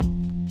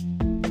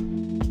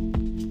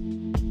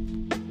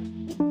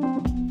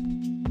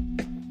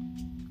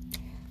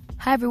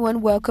Hi everyone,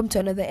 welcome to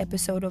another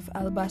episode of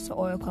Alabaster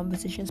Oil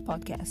Conversations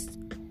podcast.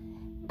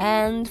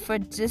 And for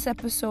this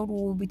episode,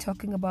 we'll be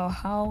talking about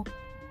how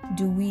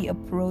do we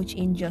approach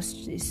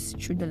injustice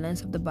through the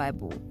lens of the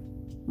Bible.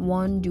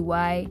 One, do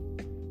I,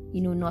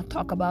 not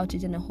talk about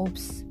it in the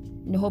hopes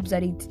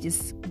that it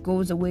just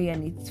goes away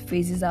and it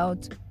phases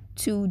out?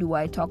 Two, do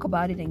I talk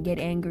about it and get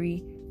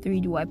angry? Three,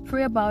 do I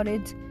pray about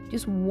it?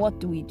 Just what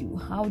do we do?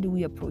 How do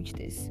we approach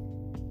this?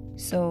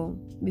 So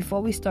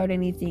before we start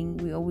anything,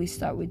 we always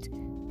start with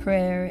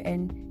prayer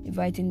and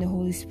inviting the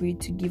Holy Spirit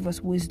to give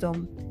us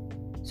wisdom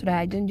so that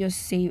I don't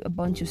just say a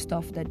bunch of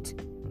stuff that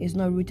is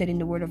not rooted in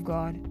the Word of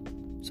God.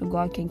 So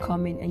God can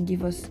come in and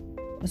give us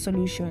a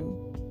solution,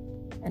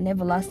 an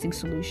everlasting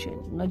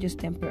solution, not just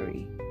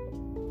temporary.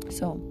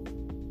 So,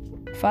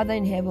 Father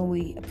in heaven,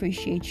 we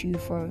appreciate you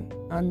for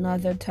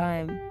another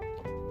time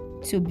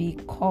to be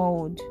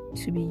called,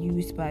 to be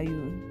used by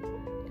you.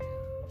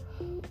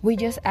 We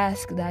just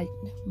ask that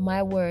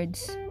my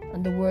words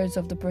and the words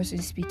of the person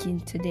speaking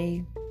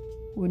today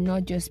will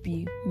not just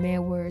be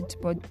mere words,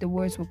 but the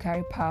words will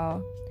carry power.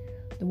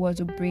 The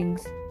words will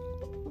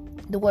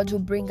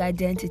bring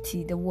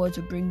identity. The words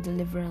will bring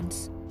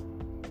deliverance.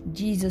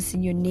 Jesus,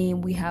 in your name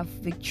we have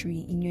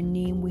victory. In your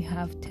name we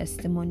have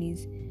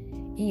testimonies.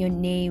 In your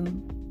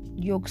name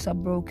yokes are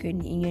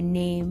broken. In your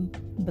name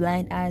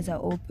blind eyes are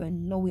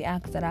open. Lord, we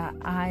ask that our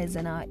eyes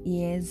and our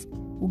ears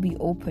will be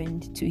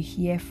opened to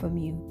hear from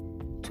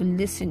you, to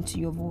listen to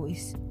your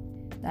voice.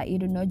 That it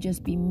will not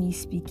just be me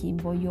speaking,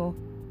 but your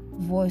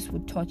voice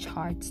would touch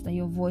hearts, that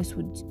your voice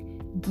would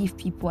give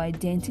people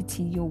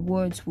identity. Your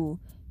words will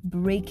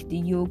break the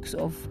yokes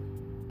of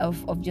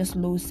just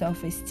low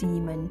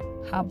self-esteem and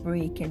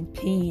heartbreak and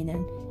pain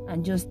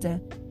and just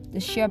the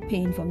sheer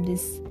pain from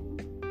this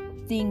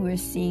thing we're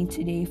seeing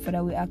today.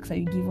 Father, we ask that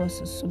you give us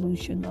a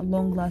solution, a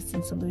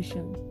long-lasting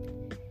solution.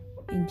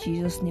 In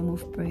Jesus' name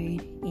we've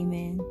prayed.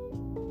 Amen.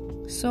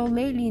 So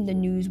lately in the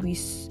news we've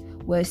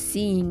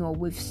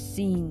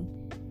seen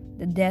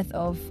the death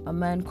of a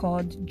man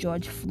called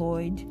George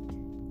Floyd,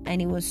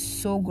 and it was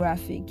so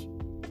graphic.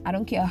 I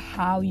don't care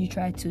how you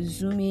try to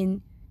zoom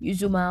in, you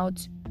zoom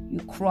out, you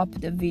crop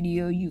the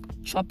video, you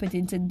chop it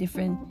into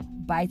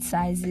different bite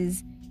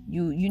sizes,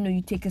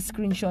 you take a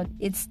screenshot,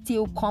 it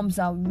still comes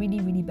out really,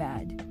 really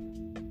bad.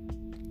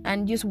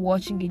 And just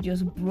watching it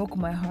just broke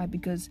my heart,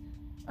 because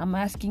I'm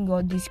asking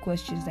God these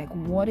questions like,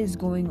 what is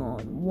going on?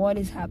 What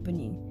is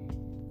happening?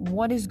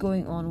 What is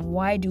going on?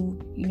 Why do,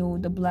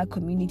 the black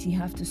community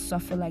have to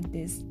suffer like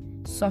this?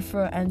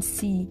 Suffer and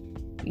see,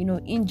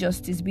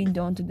 injustice being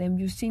done to them.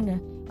 You've seen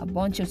a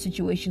bunch of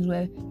situations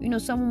where,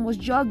 someone was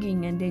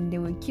jogging and then they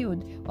were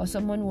killed. Or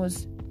someone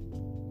was,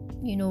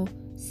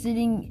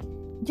 sitting,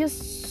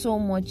 just so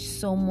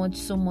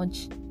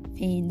much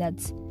pain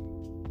that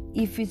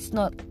if it's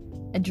not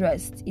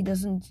addressed, it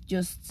doesn't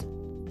just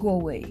go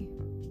away.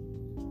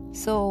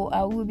 So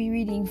I will be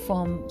reading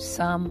from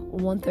Psalm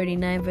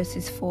 139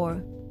 verses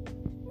 4.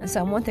 And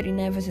Psalm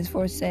 139 verses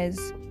 4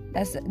 says,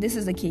 this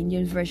is the King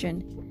James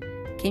Version.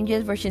 King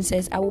James Version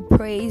says, I will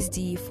praise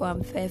thee, for I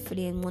am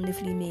fearfully and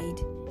wonderfully made.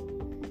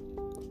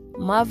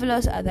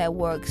 Marvelous are thy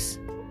works,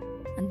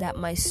 and that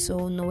my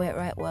soul knoweth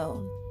right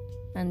well.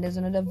 And there's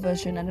another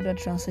version, another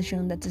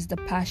translation, that is the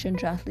Passion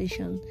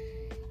Translation.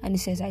 And it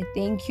says, I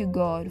thank you,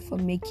 God, for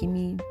making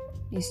me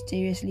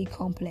mysteriously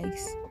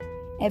complex.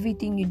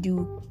 Everything you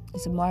do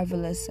is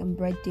marvelous and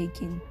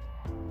breathtaking.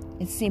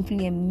 It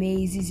simply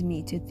amazes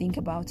me to think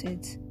about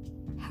it.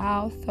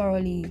 How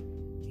thoroughly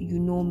you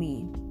know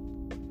me.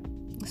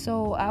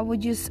 So I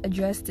would just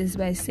address this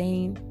by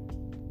saying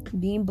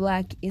being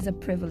black is a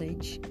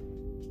privilege.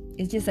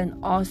 It's just an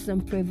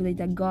awesome privilege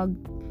that God,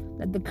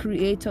 that the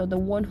Creator, the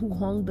one who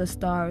hung the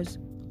stars,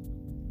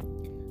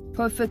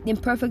 in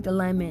perfect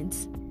alignment.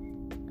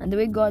 And the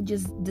way God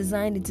just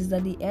designed it is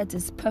that the earth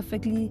is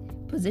perfectly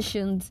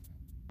positioned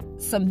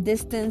some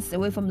distance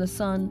away from the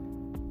sun,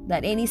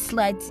 that any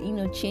slight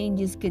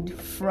changes could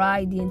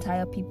fry the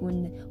entire people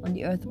on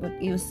the earth, but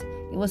it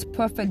was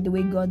perfect the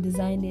way God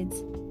designed it.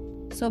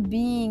 So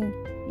being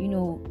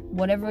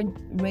whatever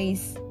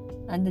race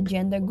and the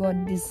gender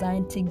God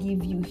designed to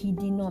give you, he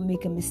did not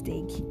make a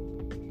mistake.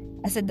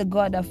 I said the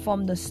God that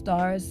formed the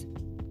stars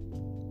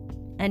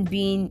and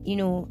being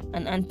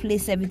and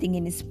place everything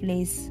in its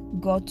place,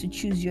 got to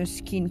choose your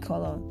skin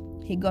color.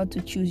 He got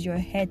to choose your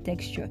hair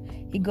texture.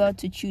 He got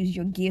to choose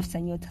your gifts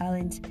and your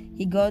talents.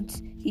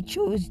 He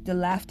chose the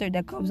laughter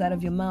that comes out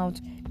of your mouth.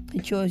 He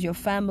chose your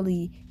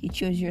family. He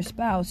chose your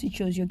spouse. He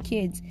chose your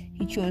kids.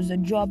 He chose the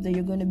job that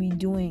you're going to be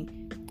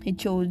doing. He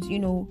chose,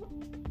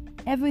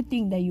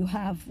 everything that you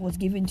have was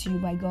given to you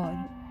by God.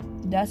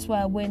 That's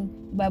why when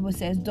the Bible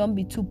says, don't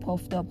be too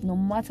puffed up, no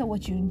matter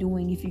what you're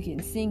doing, if you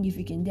can sing, if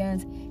you can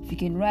dance, if you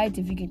can write,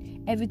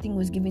 everything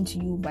was given to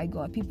you by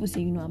God. People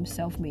say, I'm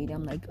self-made.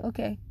 I'm like,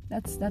 okay,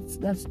 that's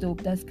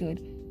dope, that's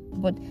good.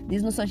 But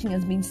there's no such thing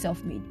as being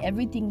self-made.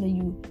 Everything that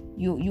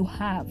you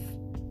have,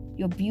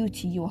 your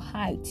beauty, your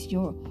height,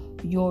 your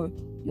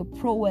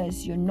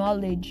prowess, your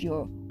knowledge,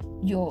 your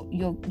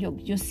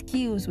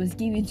skills was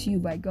given to you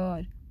by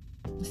God.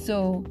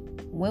 So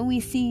when we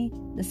see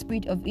the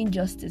spirit of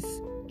injustice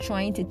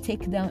trying to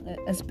take down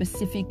a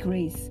specific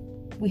race,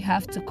 we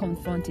have to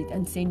confront it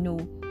and say, no,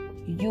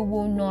 you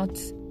will not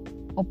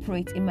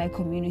operate in my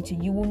community.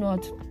 You will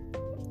not,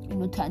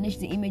 tarnish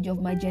the image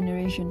of my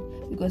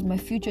generation, because my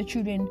future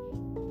children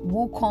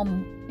will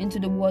come into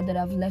the world that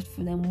I've left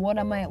for them. What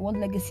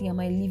legacy am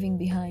I leaving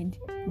behind?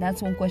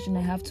 That's one question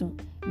I have to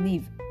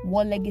leave.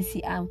 What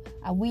legacy are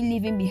we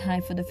leaving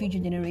behind for the future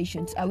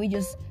generations? Are we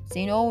just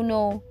saying, oh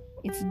no,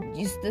 it's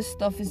just this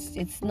stuff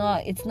it's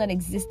not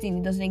existing,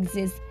 it doesn't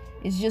exist,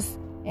 it's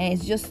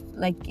just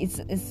like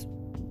it's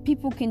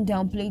people can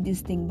downplay this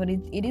thing, but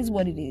it is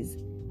what it is.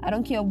 I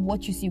don't care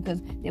what you see,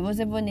 because there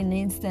was even an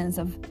instance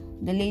of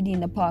the lady in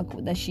the park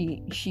that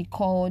she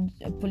called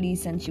the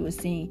police, and she was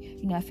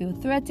saying, I feel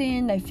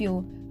threatened, I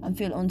feel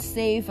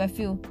unsafe, I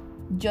feel,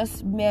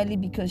 just merely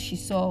because she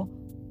saw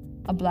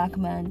a black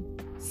man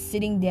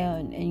sitting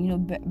down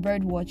and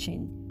bird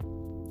watching.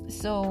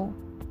 So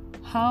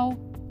how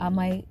am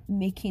I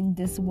making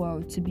this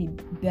world to be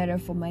better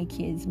for my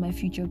kids, my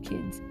future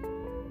kids?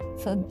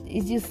 So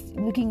it's just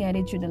looking at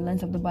it through the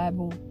lens of the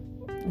Bible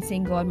and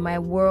saying, God, my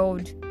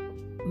world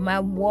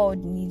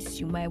needs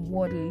you. My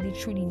world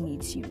literally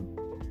needs you.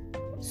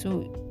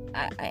 So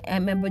I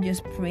remember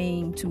just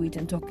praying to it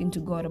and talking to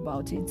God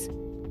about it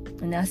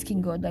and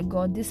asking God that,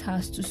 God, this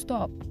has to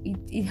stop.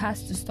 It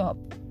has to stop.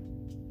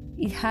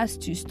 It has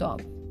to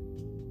stop.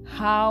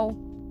 How?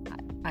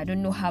 I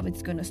don't know how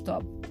it's going to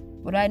stop.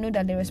 But I know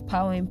that there is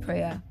power in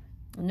prayer.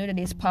 I know that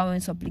there is power in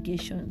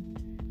supplication.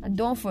 And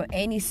don't for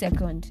any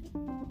second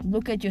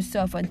look at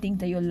yourself and think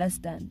that you're less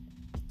than.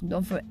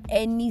 Don't for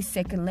any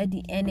second let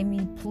the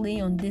enemy play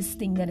on this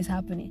thing that is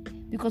happening.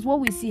 Because what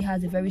we see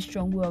has a very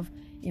strong way of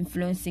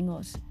influencing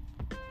us.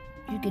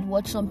 You can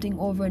watch something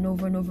over and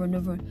over and over and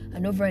over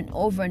and over and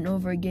over and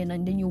over again,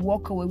 and then you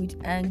walk away with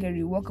anger,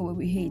 you walk away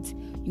with hate,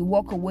 you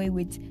walk away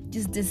with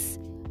just this,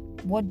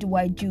 what do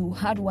I do?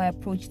 How do I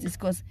approach this?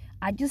 Because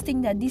I just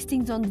think that these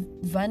things don't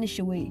vanish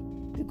away.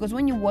 Because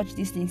when you watch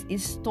these things,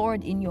 it's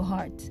stored in your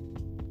heart.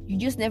 You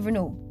just never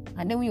know.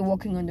 And then when you're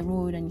walking on the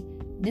road and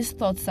these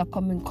thoughts are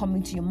coming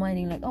to your mind,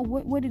 and you're like, oh,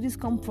 where did this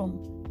come from?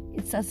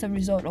 It's as a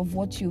result of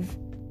what you've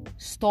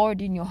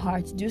stored in your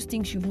heart. Those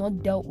things you've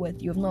not dealt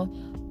with, you've not,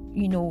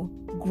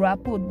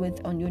 grappled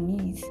with on your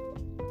knees.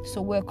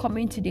 So we're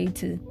coming today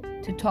to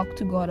talk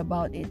to God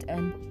about it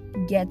and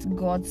get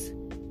God's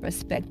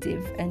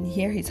perspective and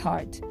hear his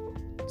heart.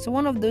 So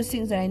one of those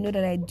things that I know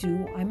that I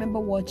do, I remember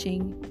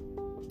watching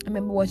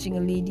a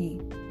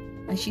lady,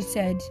 and she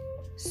said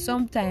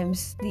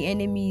sometimes the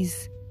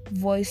enemy's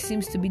voice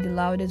seems to be the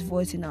loudest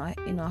voice in our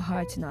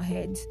hearts, in our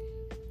heads.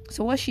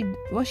 So what she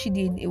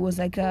did, it was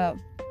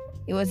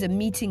a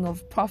meeting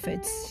of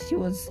prophets. She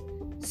was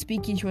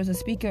a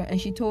speaker, and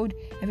she told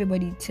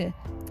everybody to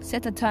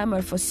set a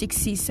timer for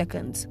 60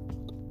 seconds.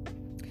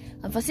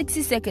 And for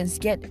 60 seconds,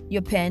 get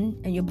your pen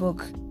and your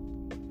book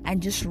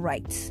and just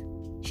write.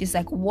 She's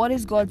like, what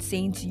is God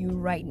saying to you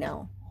right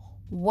now?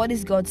 What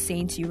is God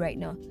saying to you right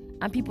now?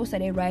 And people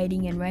started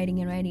writing,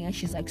 and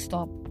she's like,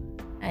 stop.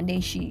 And then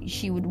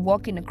she would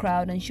walk in the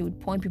crowd and she would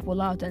point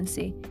people out and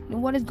say,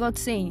 what is God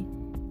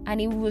saying? And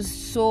it was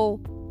so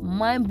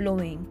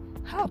mind-blowing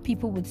how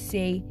people would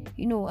say,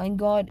 and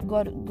God,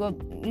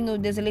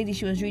 there's a lady,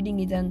 she was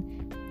reading it,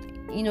 and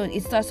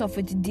it starts off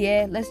with,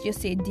 let's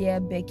just say, dear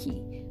Becky.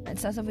 And it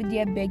starts off with,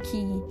 dear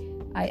Becky,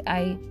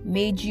 I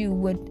made you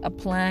with a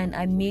plan.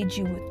 I made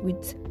you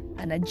with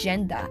an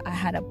agenda. I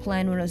had a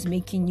plan when I was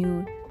making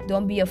you.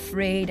 Don't be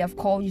afraid. I've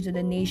called you to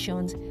the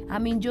nations. I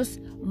mean,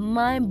 just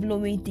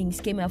mind-blowing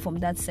things came out from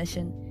that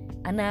session.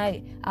 And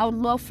I would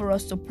love for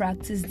us to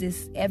practice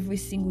this every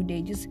single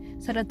day. Just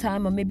set a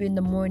time, or maybe in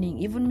the morning.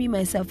 Even me,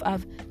 myself,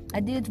 I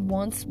did it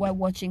once while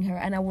watching her,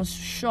 and I was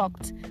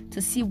shocked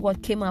to see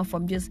what came out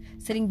from just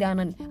sitting down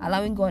and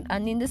allowing God.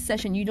 And in this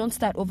session, you don't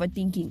start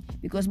overthinking,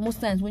 because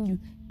most times when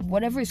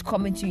whatever is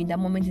coming to you in that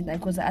moment in time,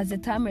 because as the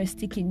timer is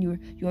ticking,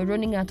 you're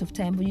running out of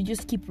time, but you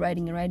just keep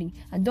writing,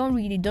 and don't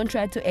read it, don't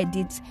try to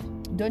edit,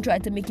 don't try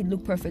to make it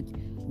look perfect.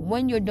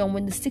 When you're done,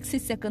 when the 60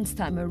 seconds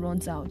timer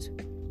runs out,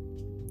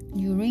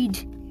 you read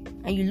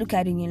and you look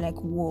at it and you're like,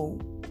 whoa,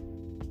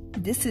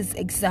 this is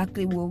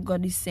exactly what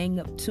God is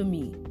saying to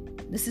me.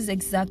 This is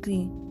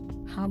exactly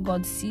how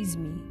God sees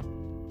me.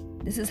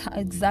 This is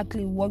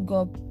exactly what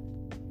God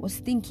was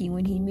thinking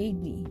when he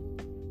made me.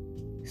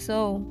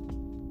 So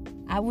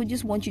I would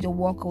just want you to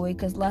walk away,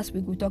 because last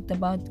week we talked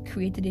about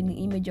created in the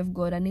image of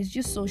God, and it's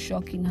just so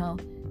shocking how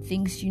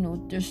things,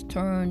 just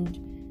turned,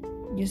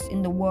 just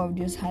in the world,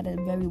 just had a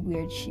very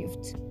weird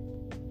shift.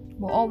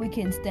 But all we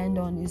can stand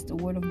on is the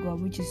word of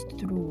God, which is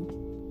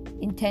true.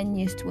 In 10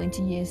 years,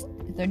 20 years,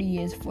 30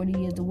 years, 40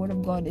 years, the word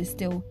of God is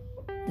still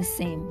the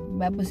same. The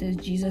Bible says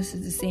Jesus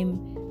is the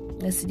same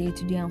yesterday,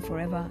 today, and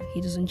forever.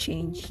 He doesn't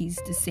change. He's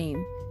the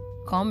same.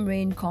 Come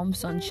rain, come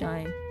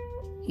sunshine,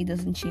 he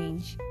doesn't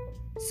change.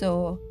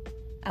 So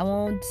I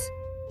want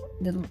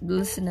the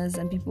listeners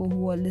and people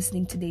who are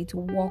listening today to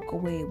walk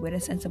away with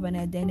a sense of an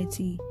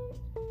identity.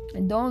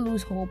 And don't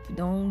lose hope.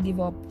 Don't give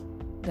up.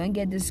 Don't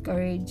get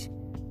discouraged.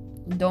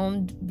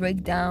 Don't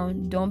break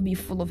down. Don't be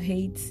full of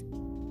hate.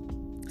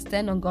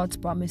 Stand on God's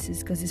promises,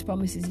 because His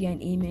promises, yeah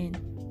and amen.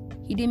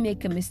 He didn't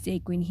make a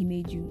mistake when He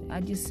made you.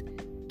 I just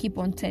keep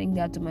on telling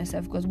that to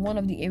myself, because one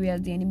of the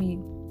areas the enemy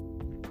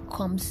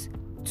comes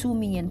to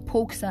me and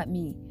pokes at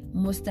me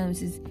most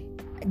times is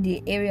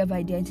the area of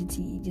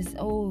identity. Just,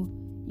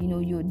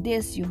 you're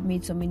this, you've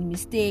made so many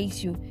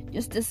mistakes, you're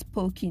just this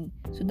poking.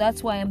 So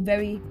that's why I'm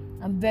very,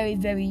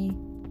 very,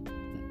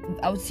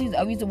 I'll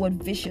use the word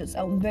vicious.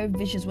 I'm very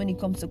vicious when it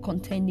comes to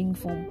contending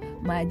for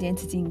my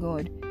identity in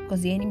God,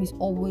 because the enemy is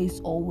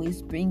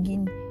always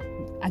bringing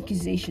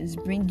accusations,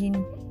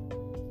 bringing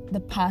the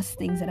past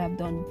things that I've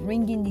done,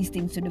 bringing these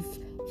things to the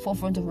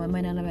forefront of my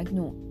mind, and I'm like,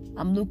 no,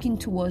 I'm looking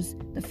towards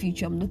the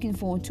future. I'm looking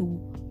forward to,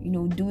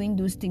 doing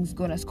those things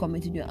God has called me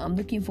to do. I'm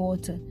looking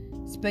forward to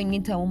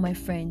spending time with my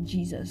friend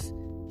Jesus.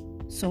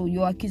 So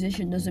your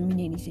accusation doesn't mean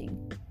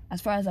anything.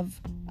 As far as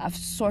I've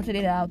sorted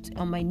it out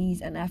on my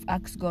knees and I've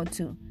asked God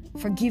to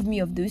forgive me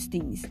of those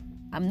things,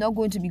 I'm not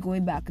going to be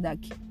going back.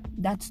 Like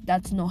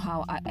that's not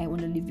how I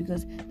want to live,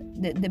 because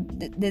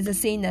there's a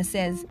saying that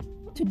says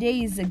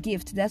today is a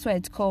gift. That's why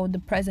it's called the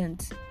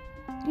present.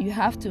 You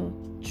have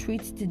to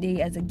treat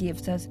today as a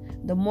gift. As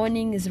the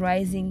morning is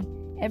rising,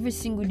 every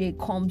single day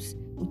comes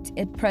with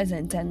a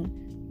present,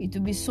 and it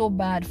will be so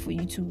bad for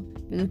you to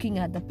be looking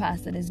at the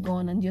past that is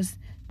gone and just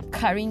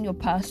carrying your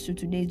past to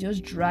today,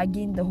 just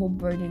dragging the whole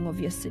burden of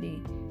yesterday.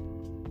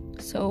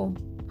 So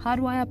how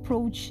do I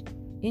approach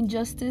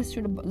injustice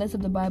through the lens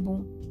of the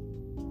Bible?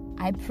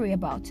 I pray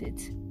about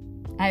it.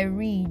 I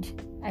read,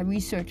 I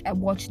research, I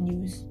watch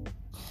news,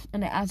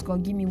 and I ask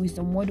God, give me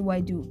wisdom. What do I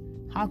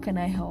do? How can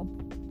I help?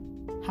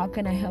 How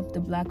can I help the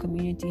Black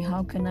community?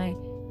 How can I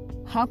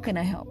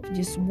help?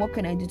 Just what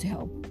can I do to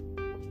help?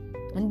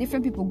 And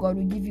different people, God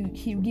will give you,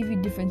 He will give you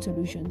different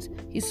solutions.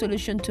 His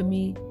solution to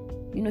me,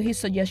 His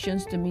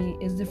suggestions to me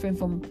is different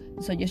from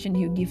the suggestion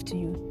He'll give to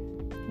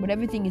you. But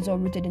everything is all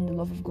rooted in the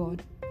love of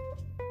God.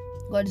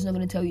 God is not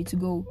going to tell you to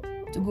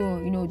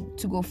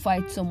go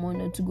fight someone,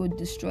 or to go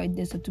destroy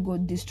this, or to go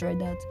destroy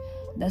that.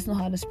 That's not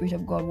how the Spirit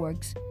of God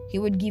works. He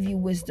would give you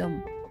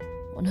wisdom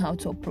on how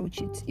to approach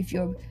it. If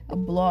you're a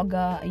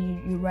blogger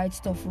and you write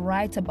stuff,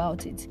 write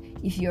about it.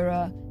 If you're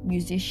a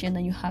musician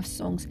and you have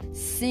songs,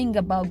 sing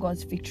about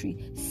God's victory.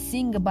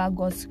 Sing about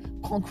God's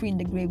conquering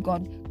the grave,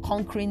 God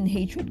conquering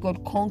hatred,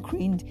 God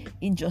conquering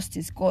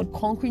injustice, God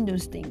conquering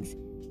those things.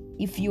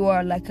 If you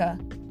are like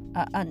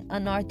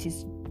an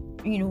artist,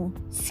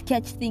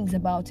 sketch things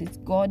about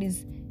it. God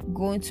is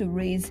going to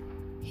raise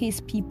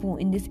His people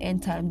in this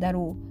end time that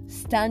will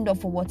stand up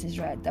for what is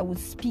right, that will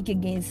speak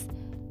against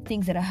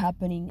things that are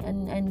happening,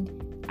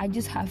 and I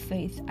just have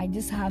faith. I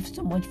just have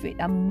so much faith.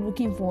 I'm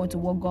looking forward to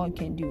what God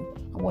can do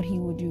and what He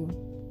will do,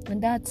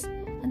 and that's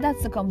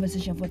the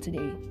conversation for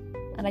today.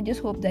 And I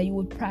just hope that you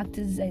would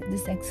practice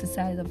this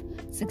exercise of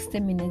 60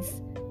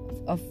 minutes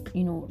of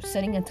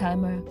setting a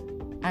timer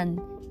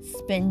and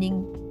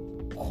spending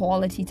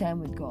quality time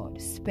with God.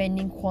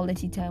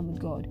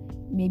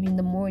 Maybe in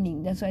the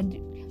morning. That's why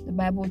the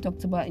Bible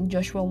talks about in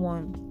Joshua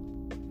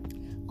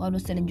 1. God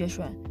was telling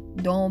Joshua,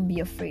 don't be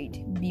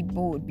afraid, be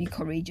bold, be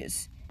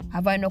courageous.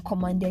 Have I not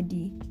commanded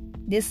thee?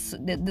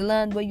 The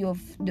land where your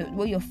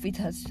feet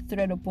has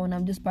tread upon,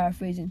 I'm just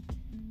paraphrasing,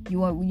 you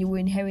will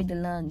inherit the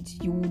land.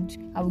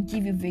 I will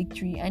give you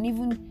victory. And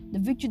even the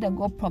victory that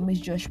God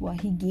promised Joshua,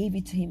 He gave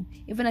it to him.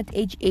 Even at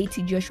age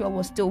 80, Joshua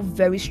was still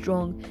very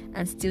strong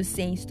and still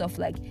saying stuff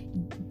like,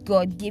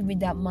 God, give me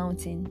that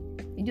mountain.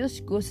 It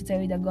just goes to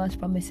tell you that God's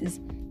promises,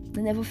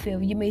 they never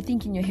fail. You may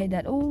think in your head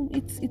that,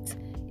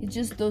 it's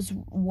just those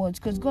words,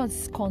 because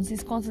God's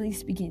constantly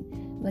speaking.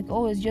 Like,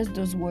 it's just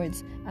those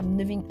words. I'm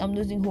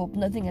losing hope.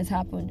 Nothing has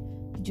happened.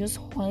 Just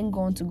hang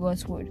on to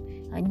God's word,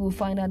 and you will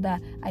find out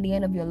that at the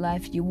end of your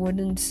life, you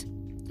wouldn't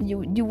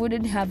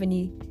have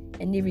any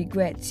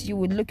regrets. You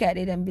would look at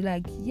it and be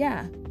like,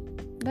 yeah,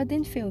 God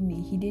didn't fail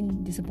me. He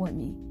didn't disappoint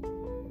me.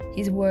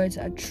 His words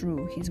are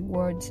true. His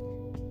words,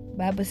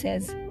 Bible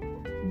says,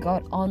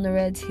 God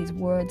honored His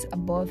words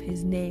above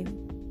His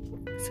name.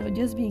 So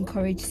just be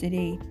encouraged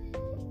today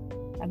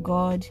that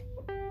God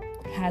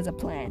has a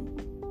plan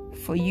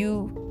for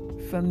you,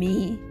 for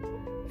me,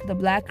 for the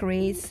Black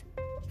race,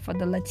 for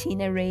the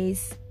Latina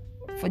race,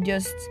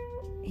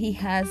 He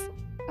has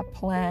a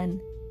plan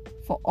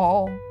for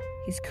all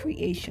His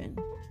creation.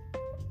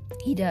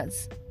 He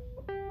does.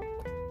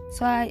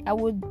 So I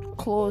would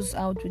close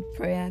out with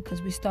prayer,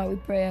 because we start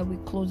with prayer, we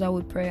close out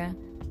with prayer.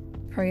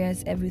 Prayer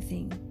is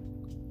everything.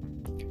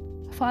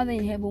 Father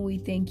in heaven, we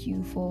thank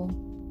You for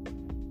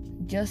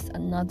just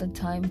another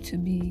time to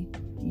be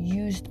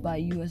used by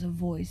You as a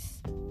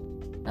voice,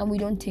 and we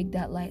don't take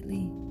that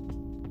lightly.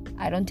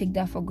 I don't take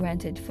that for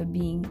granted, to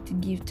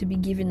be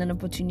given an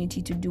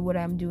opportunity to do what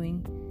I'm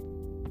doing.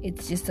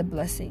 It's just a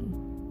blessing.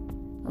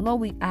 And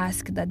Lord, we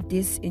ask that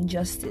this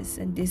injustice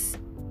and this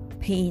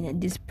pain and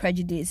this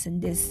prejudice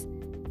and this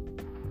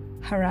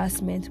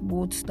harassment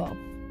would stop.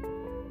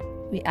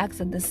 We ask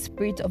that the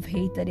spirit of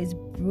hate that is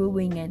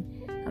brewing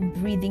and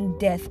breathing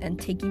death and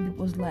taking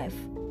people's life.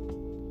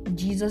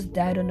 Jesus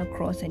died on the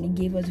cross and He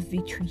gave us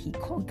victory. He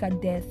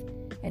conquered death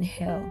and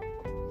hell.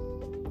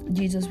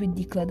 Jesus, we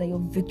declare that your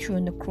victory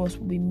on the cross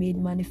will be made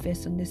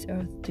manifest on this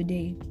earth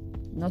today,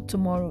 not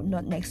tomorrow,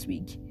 not next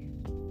week.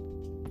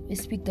 We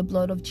speak the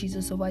blood of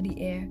Jesus over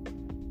the air.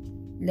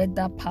 Let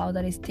that power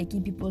that is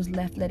taking people's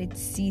life, let it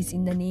cease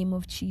in the name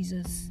of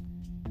Jesus.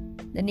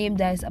 The name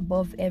that is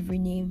above every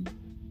name.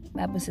 The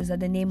Bible says that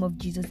the name of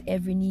Jesus,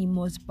 every knee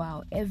must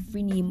bow.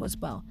 Every knee must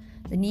bow.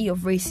 The knee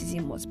of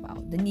racism must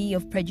bow. The knee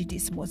of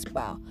prejudice must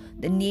bow.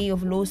 The knee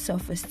of low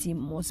self-esteem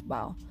must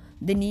bow.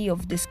 The knee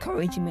of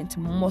discouragement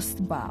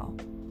must bow.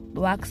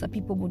 We ask that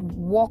people would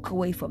walk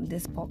away from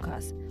this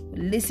podcast,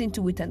 listen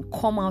to it and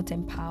come out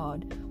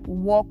empowered.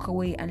 Walk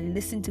away and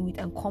listen to it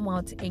and come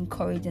out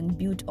encouraged and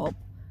built up.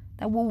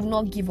 That we will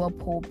not give up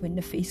hope in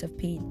the face of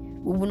pain.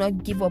 We will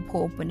not give up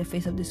hope in the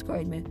face of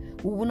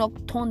discouragement. We will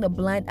not turn the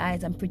blind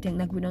eyes and pretend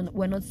like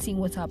we're not seeing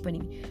what's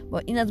happening.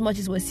 But in as much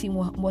as we're seeing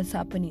what's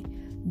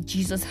happening,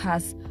 Jesus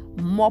has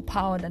more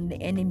power than the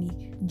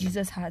enemy.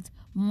 Jesus has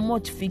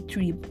much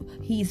victory.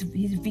 He's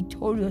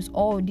victorious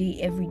all day,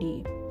 every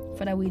day.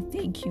 Father, we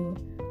thank you.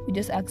 We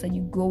just ask that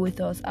you go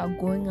with us, our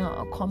going out,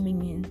 our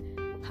coming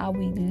in, how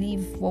we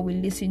live, what we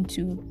listen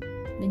to.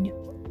 Then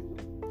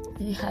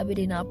you have it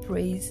in our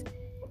praise.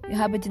 You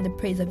have it in the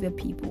praise of your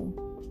people.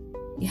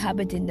 You have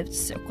it in the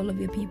circle of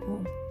your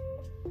people.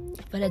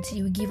 Father, to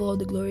you we give all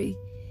the glory.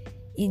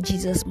 In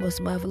Jesus' most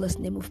marvelous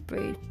name we've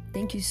prayed.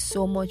 Thank you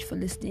so much for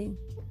listening.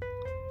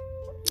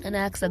 And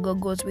I ask that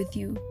God goes with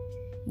you,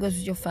 goes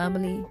with your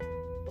family.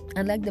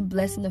 And like the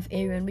blessing of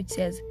Aaron, which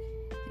says,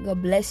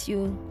 God bless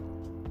you,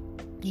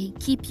 may He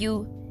keep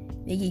you,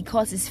 may He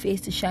cause His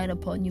face to shine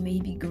upon you, may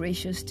He be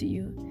gracious to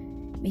you,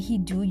 may He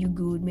do you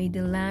good, may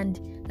the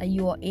land that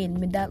you are in,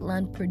 may that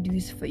land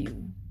produce for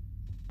you.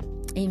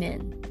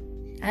 Amen.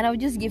 And I'll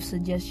just give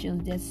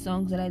suggestions. There's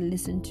songs that I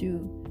listen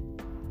to.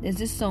 There's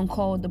this song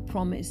called The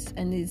Promise,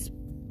 and it's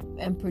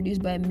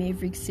produced by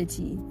Maverick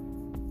City.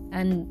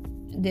 And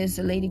there's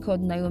a lady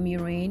called Naomi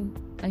Rain,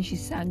 and she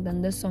sang,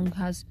 and this song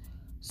has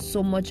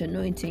so much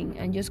anointing.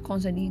 And just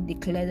constantly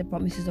declare the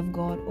promises of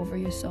God over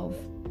yourself.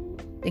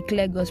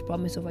 Declare God's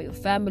promise over your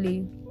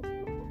family.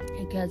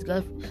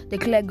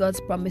 Declare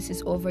God's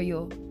promises over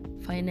your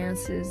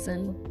finances.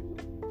 And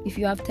if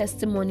you have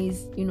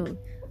testimonies,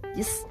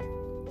 just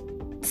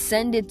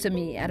send it to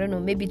me. I don't know,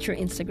 maybe through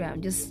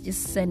Instagram. Just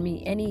send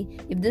me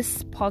if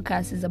this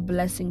podcast is a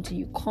blessing to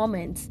you,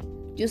 comment.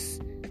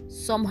 Just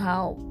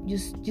somehow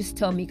just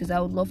tell me, because I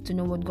would love to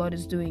know what God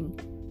is doing,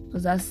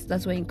 because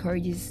that's what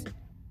encourages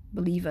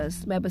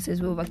believers. The Bible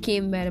says we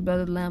overcame by the blood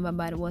of the Lamb and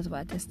by the words of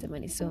our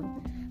testimony. So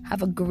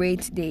have a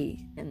great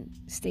day and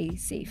stay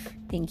safe.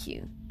 Thank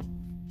you.